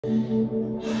Beautiful.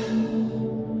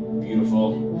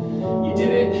 You did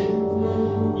it.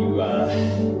 You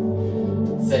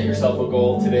set yourself a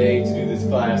goal today to do this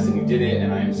class, and you did it,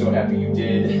 and I am so happy you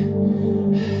did.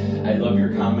 I love your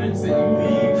comments that you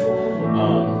leave.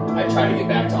 I try to get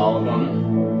back to all of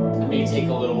them. It may take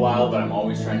a little while, but I'm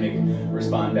always trying to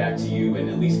respond back to you and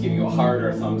at least give you a heart or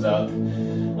a thumbs up.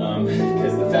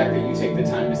 Because the fact that you take the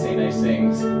time to say nice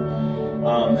things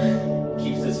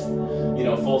keeps this,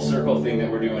 full circle thing that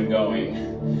we're doing going.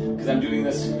 Because I'm doing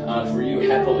this for you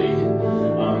happily,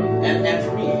 and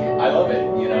for me. I love it,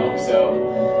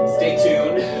 so stay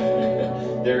tuned.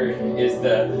 There is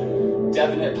the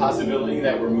definite possibility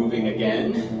that we're moving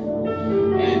again,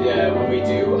 and when we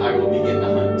do, I will begin the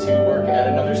hunt to work at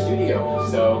another studio,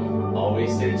 so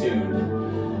always stay tuned.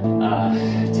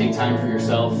 Take time for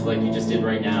yourself like you just did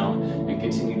right now, and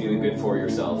continue doing good for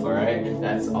yourself, alright?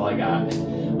 That's all I got.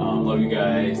 Love you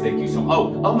guys. Thank you so much.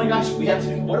 Oh my gosh, we have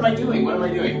to do, what am I doing?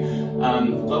 Blah,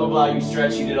 blah, blah, you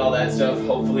stretch, you did all that stuff,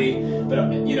 hopefully.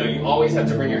 But, you always have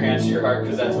to bring your hands to your heart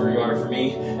because that's where you are for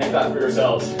me and clap for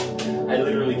yourselves. I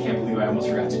literally can't believe I almost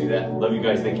forgot to do that. Love you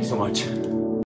guys. Thank you so much.